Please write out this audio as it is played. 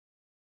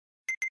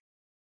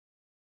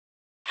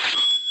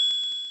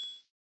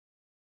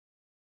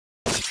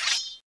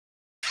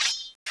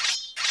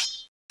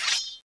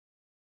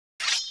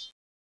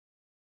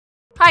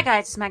Hi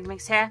guys, it's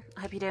Magmix here. I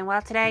hope you're doing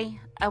well today.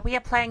 We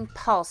are playing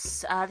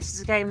Pulse. This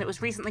is a game that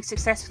was recently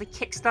successfully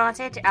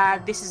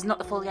kickstarted. This is not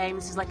the full game,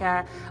 this is like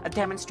a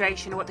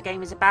demonstration of what the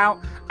game is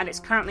about, and it's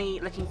currently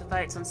looking for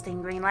votes on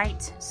Steam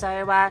Greenlight.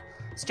 So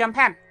let's jump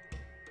in.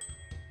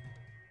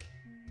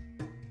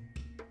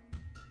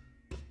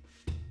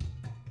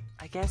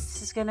 I guess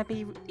this is going to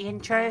be the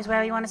intro is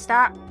where we want to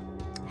start.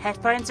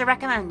 Headphones are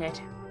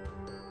recommended.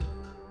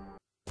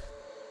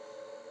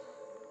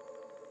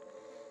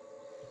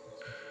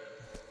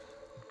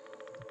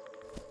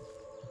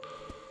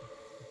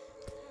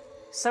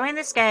 So in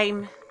this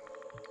game,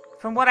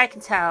 from what I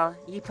can tell,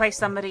 you play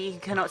somebody who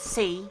cannot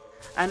see,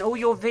 and all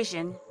your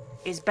vision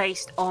is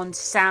based on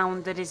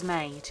sound that is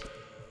made.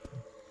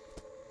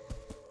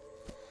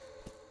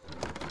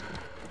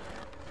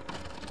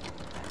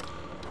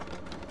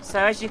 So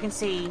as you can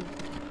see,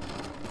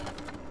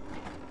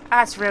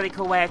 that's a really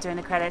cool way of doing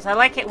the credits. I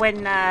like it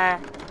when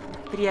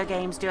video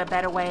games do a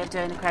better way of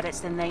doing the credits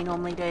than they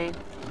normally do.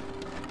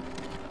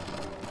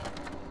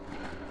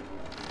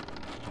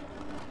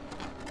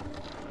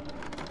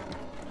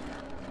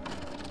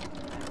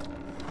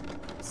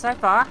 So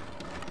far,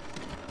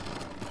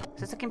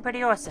 so it's looking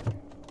pretty awesome.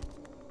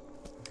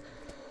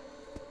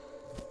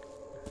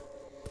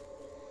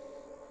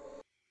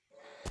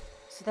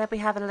 So there we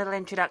have a little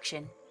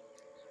introduction.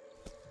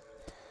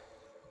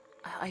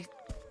 I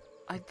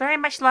very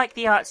much like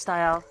the art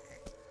style,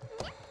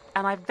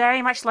 and I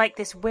very much like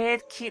this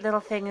weird, cute little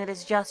thing that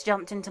has just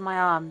jumped into my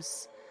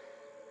arms.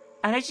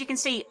 And as you can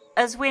see,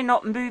 as we're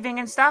not moving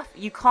and stuff,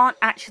 you can't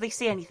actually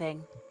see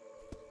anything.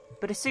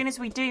 But as soon as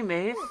we do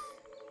move,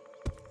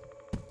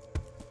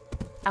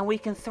 and we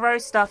can throw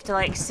stuff to,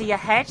 like, see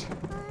ahead,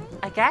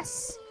 I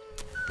guess.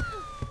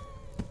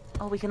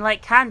 Oh, we can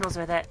light candles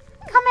with it.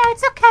 Come here,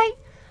 it's okay.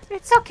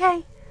 It's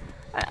okay.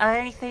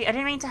 I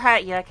didn't mean to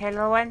hurt you, okay,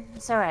 little one?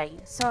 It's alright.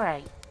 It's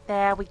alright.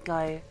 There we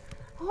go.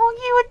 Oh,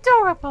 you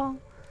adorable.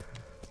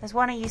 There's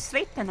one of you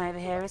sleeping over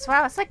here as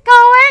well. It's like, go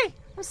away.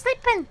 I'm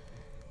sleeping.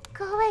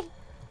 Go away.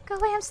 Go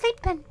away, I'm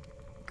sleeping.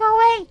 Go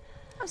away.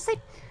 I'm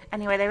sleeping.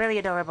 Anyway, they're really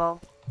adorable.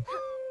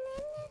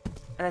 Oh,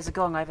 there's a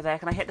gong over there.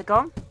 Can I hit the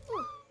gong?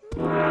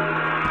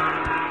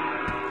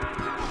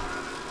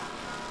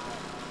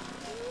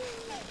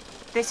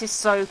 This is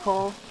so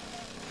cool.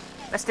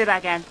 Let's do that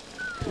again.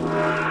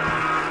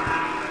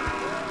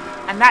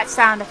 And that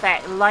sound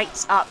effect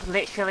lights up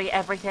literally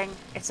everything.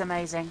 It's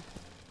amazing.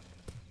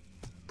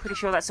 Pretty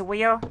sure that's a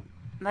wheel.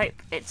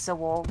 Nope, it's a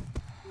wall.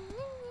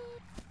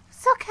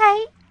 It's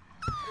okay.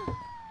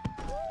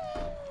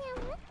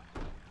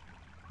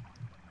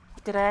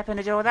 Did I open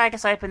the door there? I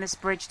guess I opened this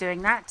bridge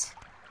doing that.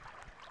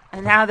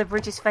 And now the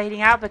bridge is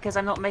fading out because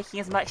I'm not making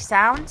as much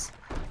sound.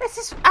 This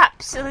is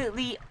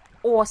absolutely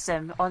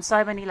awesome on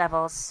so many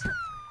levels.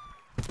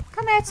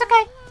 Come here, it's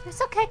okay.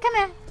 It's okay, come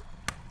here.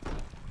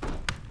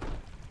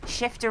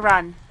 Shift to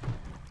run.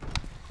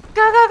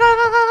 Go, go, go,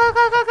 go, go,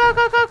 go, go, go,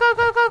 go, go, go,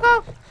 go, go,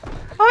 go.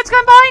 Oh, it's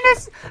going behind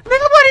us.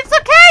 Little one, it's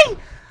okay.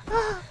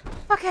 Oh,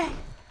 okay.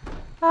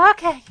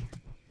 Okay.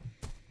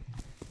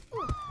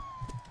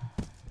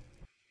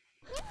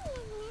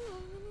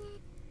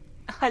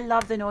 I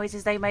love the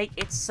noises they make.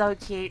 It's so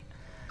cute.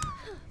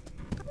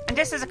 And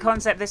just as a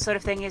concept, this sort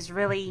of thing is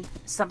really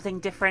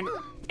something different.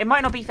 It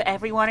might not be for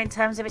everyone in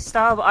terms of its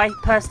style, but I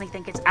personally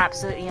think it's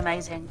absolutely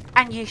amazing.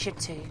 And you should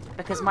too,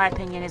 because my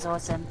opinion is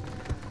awesome.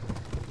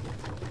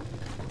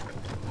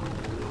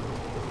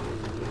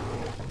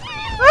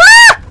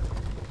 Ah!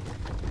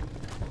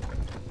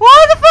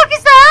 What the fuck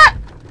is that?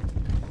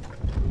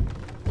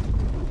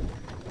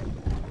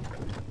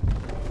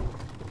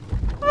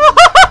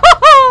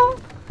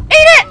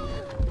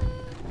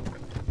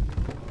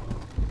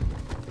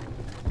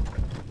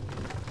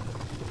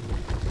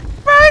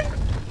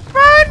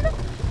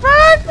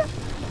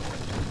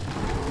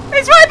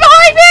 It's right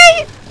behind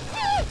me!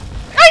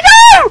 I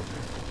know!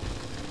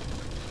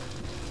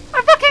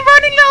 I'm fucking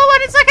running, little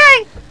one, it's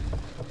okay!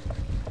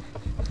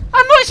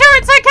 I'm not sure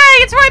it's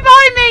okay, it's right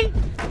behind me!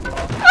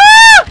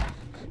 Ah!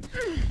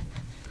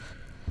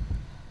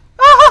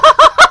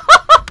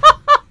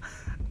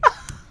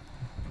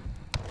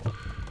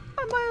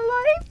 Am I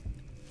alive?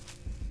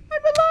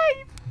 I'm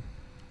alive!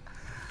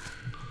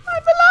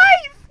 I'm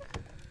alive!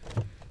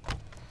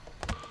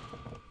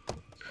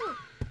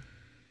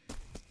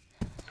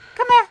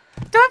 Come here!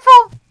 Don't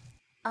fall!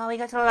 Oh, we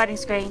got to the loading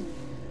screen.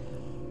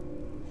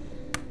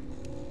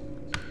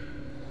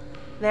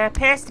 There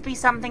appears to be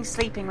something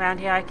sleeping around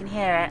here. I can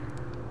hear it.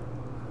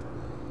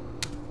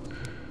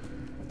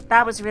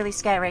 That was really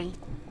scary.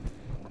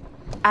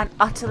 And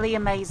utterly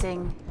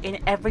amazing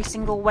in every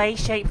single way,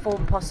 shape,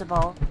 form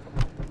possible.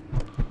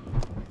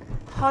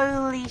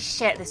 Holy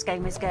shit, this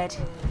game is good.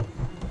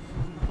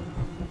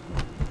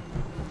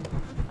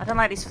 I don't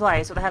like these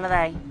flies. What the hell are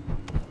they?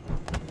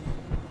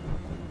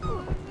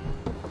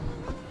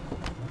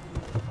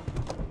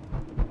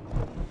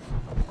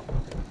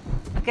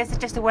 I guess it's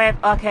just a way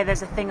of... Okay,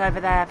 there's a thing over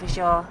there for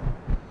sure.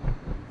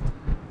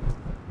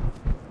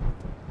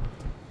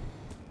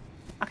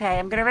 Okay,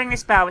 I'm gonna ring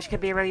this bell, which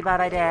could be a really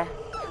bad idea.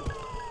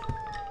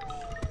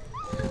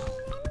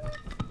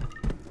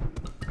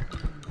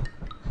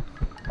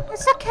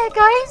 It's okay,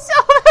 guys.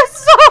 Oh, that's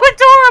so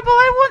adorable.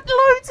 I want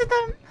loads of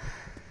them.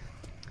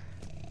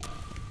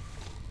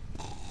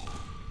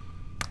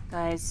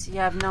 Guys, you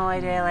have no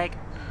idea, like,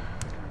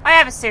 I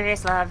have a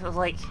serious love of,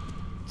 like,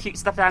 cute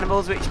stuffed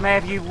animals, which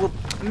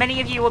many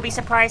of you will be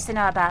surprised to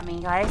know about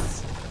me,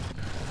 guys.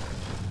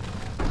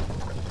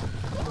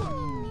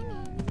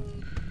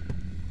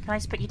 Can I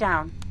just put you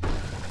down?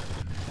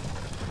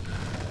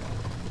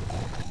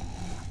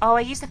 Oh,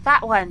 I used the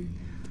fat one.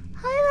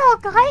 Hi,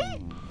 little guy.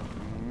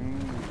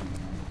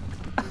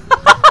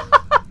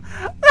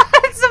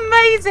 That's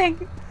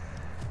amazing.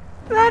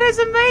 That is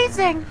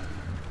amazing.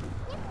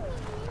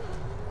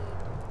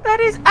 That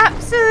is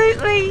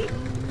absolutely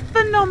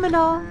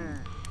phenomenal.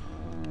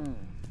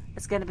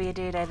 There's going to be a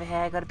dude over here.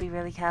 I've got to be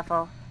really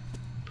careful.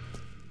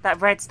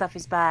 That red stuff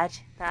is bad,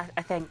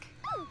 I think.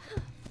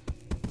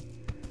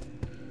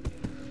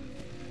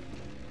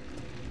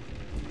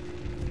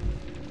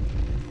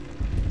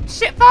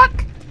 Shit,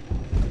 fuck!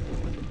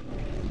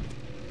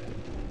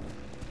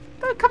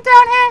 Don't come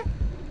down here!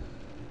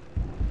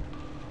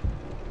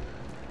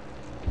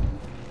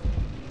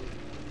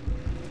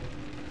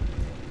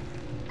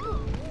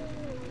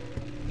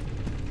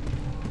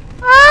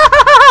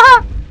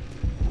 Ah!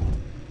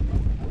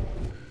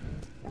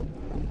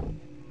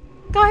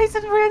 Guys,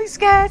 I'm really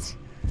scared.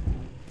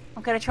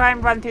 I'm gonna try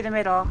and run through the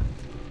middle.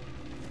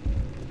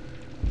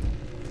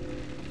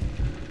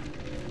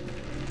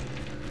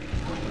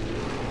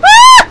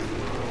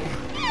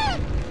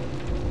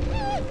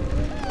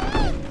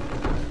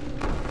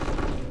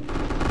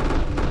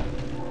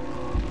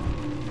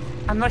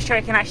 I'm not sure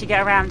it can actually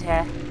get around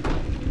here.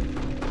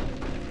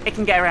 It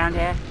can get around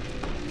here.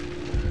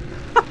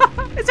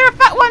 Is there a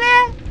fat one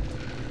here?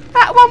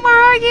 Fat one, where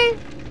are you?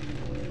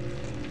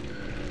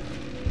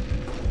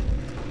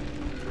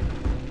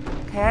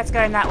 Okay, let's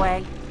go in that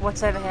way.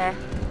 What's over here?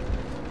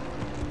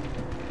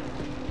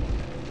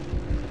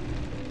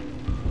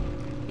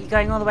 Are you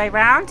going all the way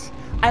around?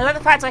 I love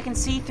the fact I can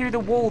see through the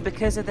wall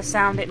because of the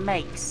sound it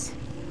makes.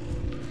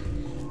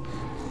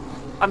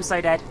 I'm so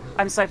dead.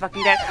 I'm so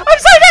fucking dead. I'm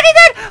so fucking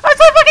dead! I'm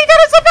so fucking dead!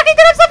 I'm so fucking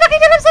dead! I'm so fucking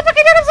dead! I'm so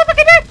fucking dead! I'm so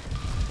fucking dead!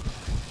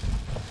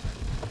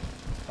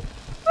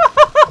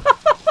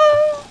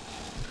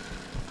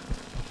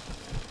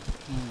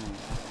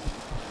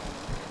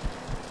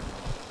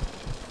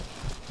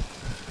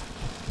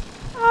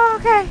 Oh,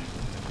 okay.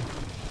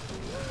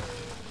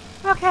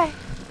 Okay.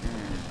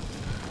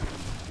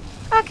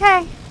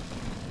 Okay.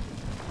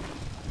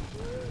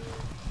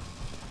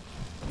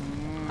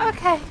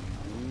 Okay.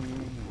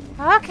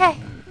 Okay.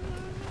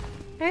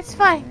 It's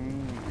fine.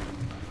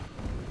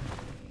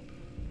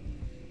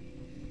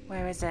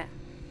 Where is it?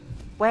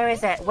 Where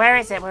is it? Where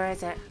is it? Where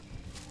is it?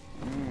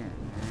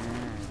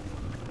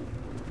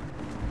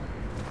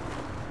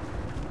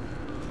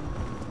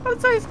 I'm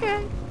so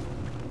scared.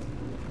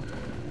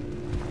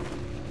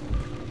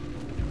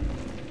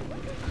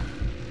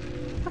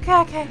 Okay,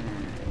 okay.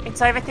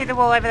 It's over through the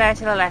wall over there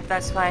to the left.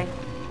 That's fine.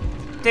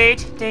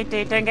 Dude,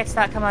 don't get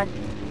stuck. Come on.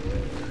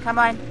 Come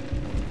on.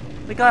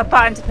 We got a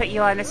button to put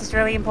you on. This is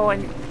really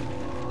important.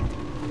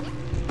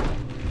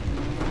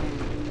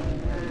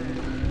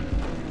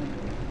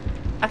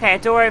 Okay, a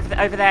door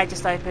over there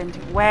just opened.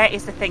 Where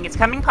is the thing? It's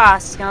coming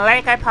past. It's gonna let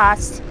it go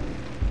past.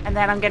 And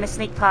then I'm gonna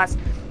sneak past.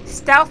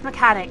 Stealth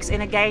mechanics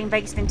in a game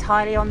based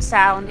entirely on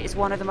sound is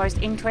one of the most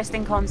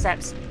interesting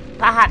concepts,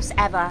 perhaps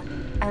ever.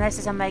 And this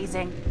is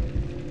amazing.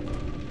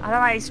 I don't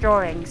like these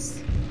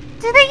drawings.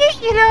 Do they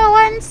eat you, little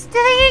ones? Do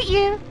they eat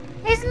you?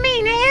 It's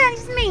me,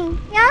 it's me.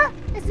 Yeah?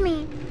 It's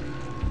me.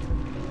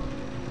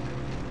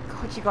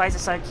 God, you guys are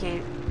so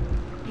cute.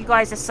 You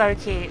guys are so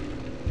cute.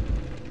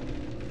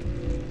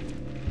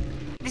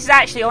 This is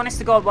actually, honest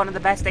to God, one of the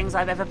best things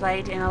I've ever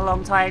played in a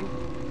long time.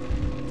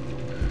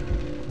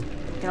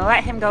 Gonna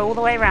let him go all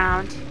the way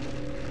around.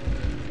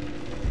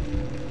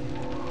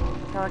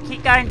 Go on,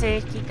 keep going,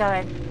 dude. Keep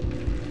going.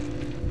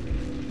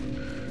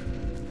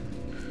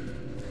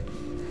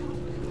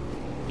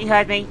 You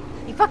heard me.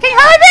 You fucking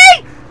heard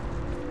me!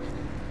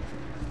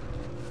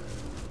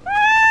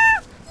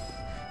 Ah!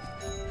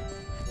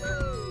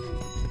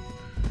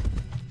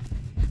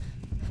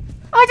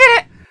 I did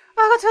it! I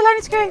got to a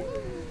landing screen.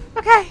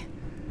 Okay.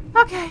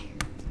 Okay.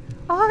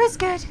 All is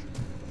good.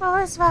 All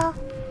is well.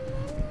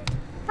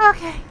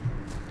 Okay.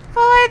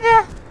 Follow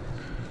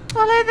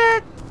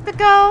the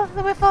girl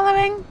that we're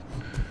following.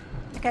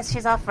 I guess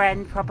she's our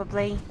friend,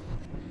 probably.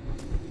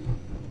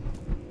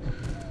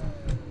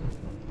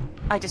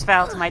 I just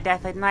fell to my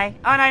death, didn't I?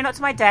 Oh no, not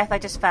to my death, I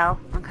just fell.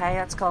 Okay,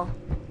 that's cool.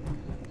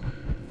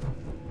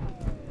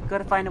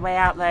 Gotta find a way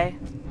out though,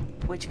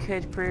 which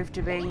could prove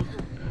to be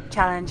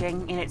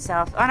challenging in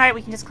itself. Oh no,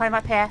 we can just climb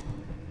up here.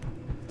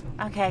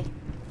 Okay.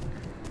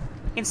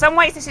 In some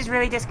ways this is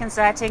really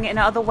disconcerting, in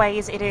other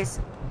ways it is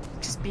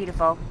just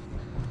beautiful.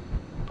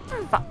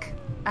 Fuck.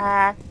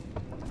 I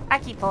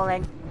keep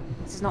falling.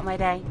 This is not my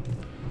day.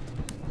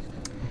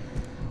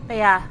 But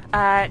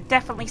yeah,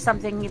 definitely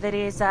something that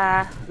is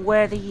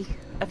worthy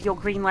of your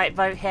green light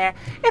vote here.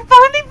 If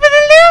only for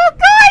the little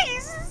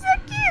guys! It's so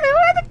cute! I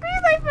want the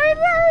green light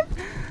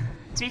vote.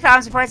 It's To be fair,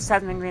 I'm surprised it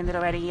hasn't been greenlit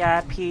already.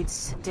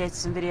 Pewds did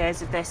some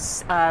videos of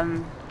this a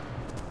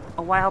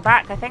while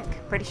back, I think.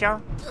 Pretty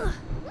sure.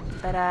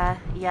 But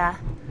yeah,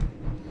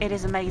 it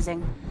is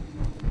amazing.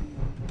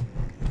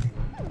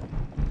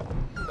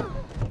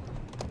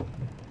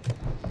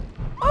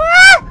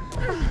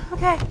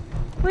 Okay,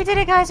 we did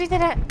it, guys. We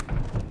did it.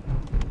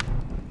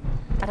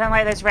 I don't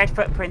like those red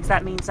footprints.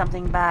 That means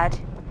something bad.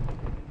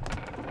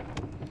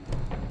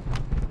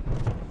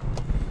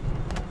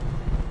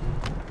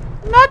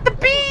 Not the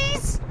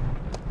bees!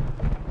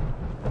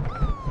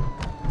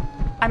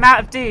 I'm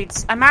out of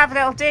dudes. I'm out of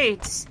little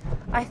dudes.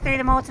 I threw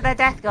them all to their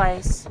death,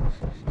 guys.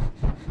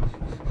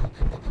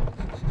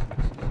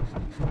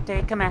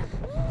 Dude, come here.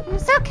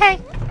 It's okay.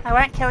 I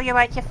won't kill you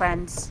like your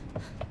friends.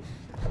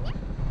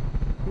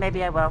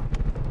 Maybe I will.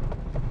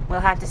 We'll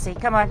have to see.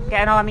 Come on,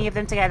 get an army of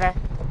them together.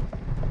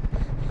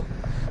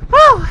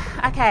 Woo!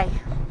 Okay.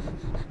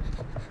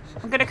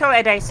 I'm going to call it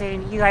a day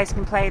soon. You guys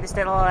can play this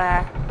little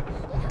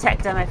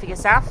tech demo for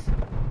yourself.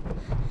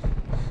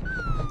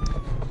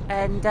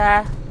 And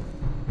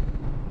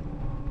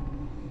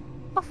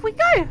off we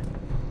go.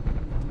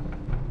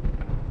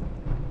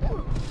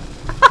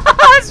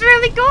 That's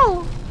really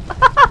cool.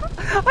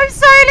 I'm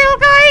sorry, little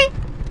guy.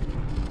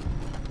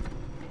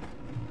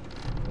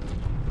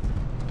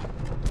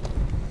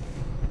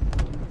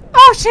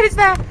 Oh shit, it's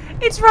there.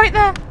 It's right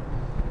there.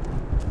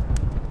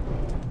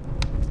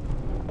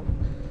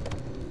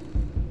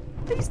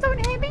 Please don't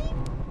hit me.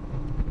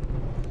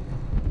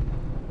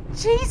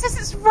 Jesus,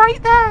 it's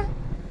right there.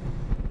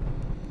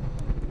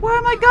 Where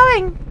am I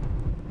going?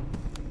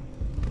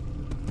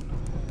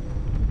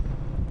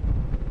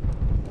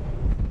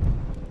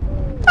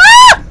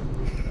 Ah!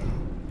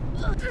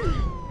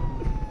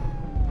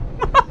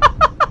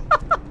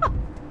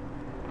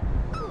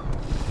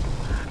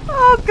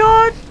 Oh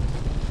god.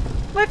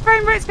 My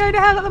frame rate's going to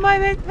hell at the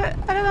moment, but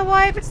I don't know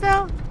why, but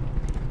still.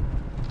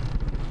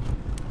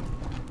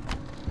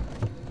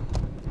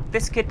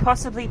 This could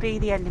possibly be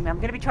the end of me. I'm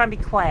going to be trying to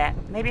be quiet.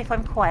 Maybe if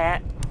I'm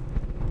quiet,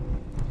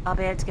 I'll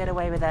be able to get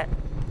away with it.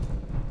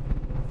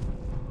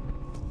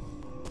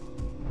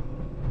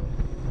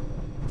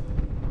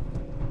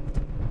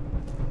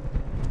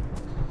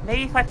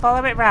 Maybe if I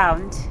follow it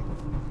round,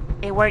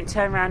 it won't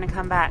turn around and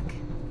come back.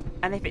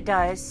 And if it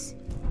does,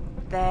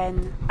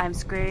 then I'm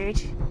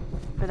screwed.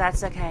 But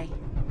that's okay.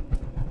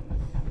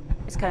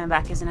 It's coming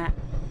back, isn't it?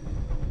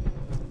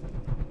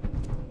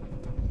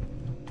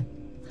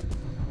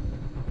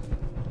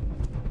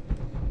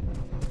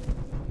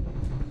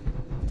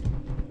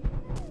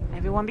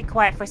 Everyone be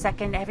quiet for a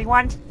second.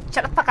 Everyone,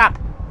 shut the fuck up.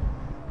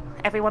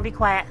 Everyone be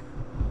quiet.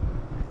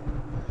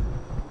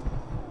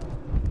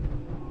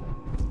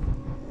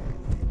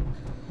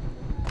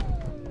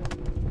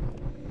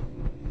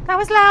 That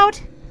was loud.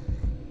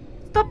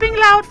 Stop being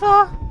loud,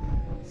 for.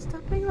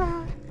 Stop being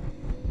loud.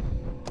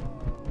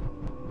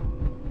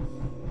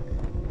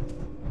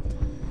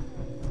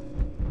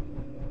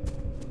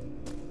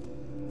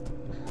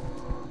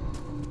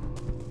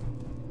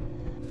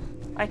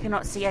 I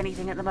cannot see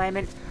anything at the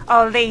moment.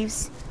 Oh,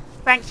 leaves.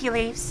 Thank you,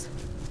 leaves.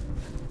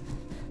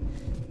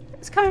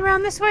 It's coming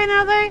around this way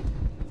now, though.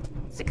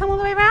 Does it come all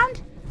the way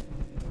around?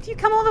 Do you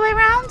come all the way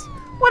around?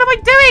 What am I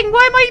doing?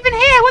 Why am I even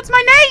here? What's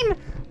my name?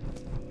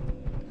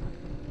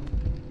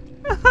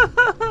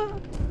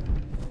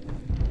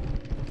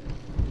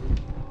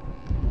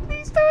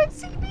 Please don't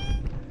see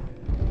me.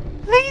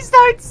 Please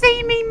don't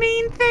see me,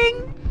 mean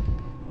thing.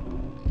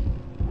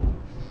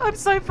 I'm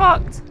so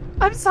fucked.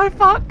 I'm so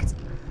fucked.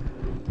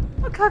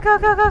 Oh, go, go,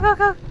 go, go, go,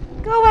 go.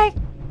 Go away.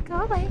 Go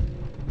away.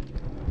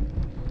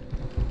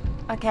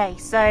 Okay,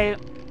 so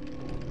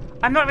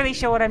I'm not really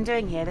sure what I'm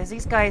doing here. There's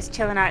these guys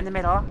chilling out in the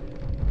middle.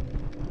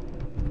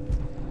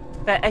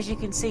 But as you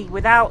can see,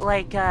 without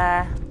like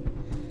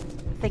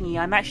thingy,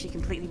 I'm actually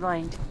completely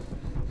blind.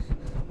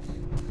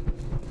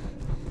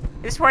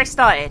 This is where I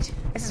started.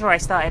 This is where I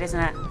started, isn't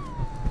it?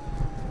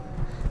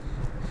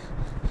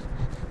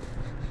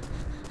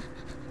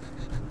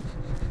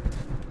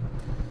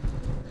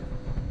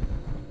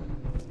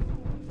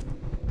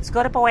 It's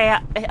got a boy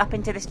up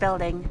into this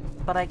building,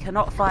 but I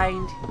cannot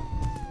find...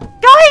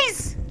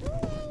 Guys!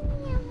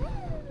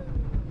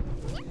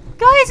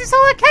 Guys, it's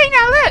all okay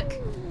now, look!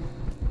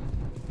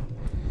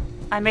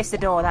 I missed the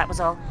door, that was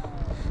all.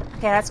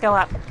 Okay, let's go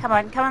up. Come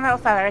on, little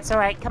fella, it's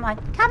alright. Come on,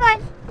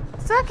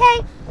 it's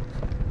okay.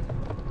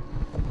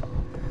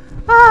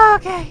 Oh,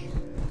 okay.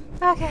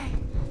 Okay.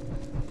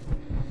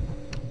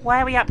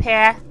 Why are we up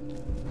here?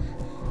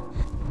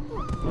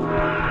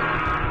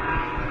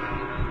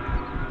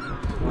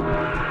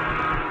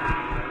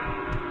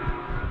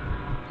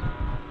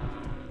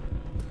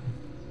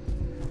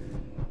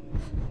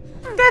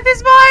 Death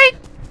is mine!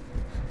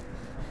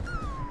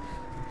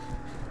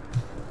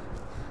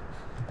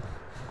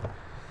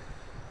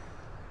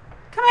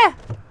 Come here!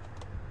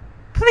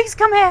 Please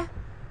come here!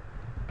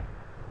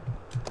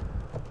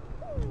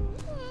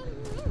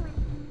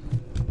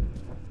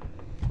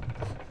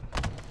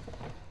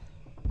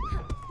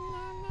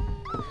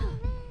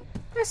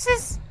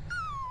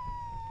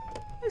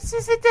 This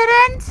is a dead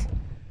end?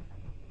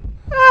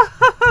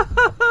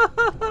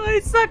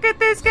 suck at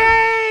this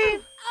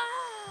game!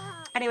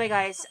 Anyway,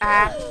 guys,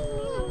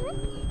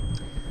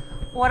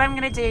 what I'm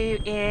going to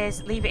do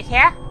is leave it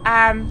here.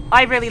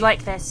 I really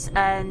like this,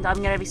 and I'm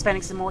going to be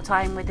spending some more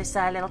time with this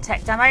little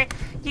tech demo.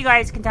 You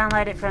guys can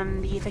download it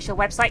from the official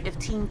website of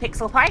Team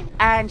Pixel Pie,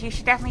 and you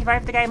should definitely vote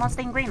for the game on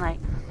Steam Greenlight.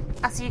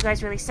 I'll see you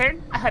guys really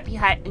soon. I hope you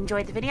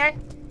enjoyed the video.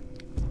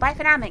 Bye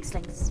for now,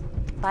 Mixlings.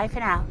 Bye for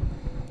now.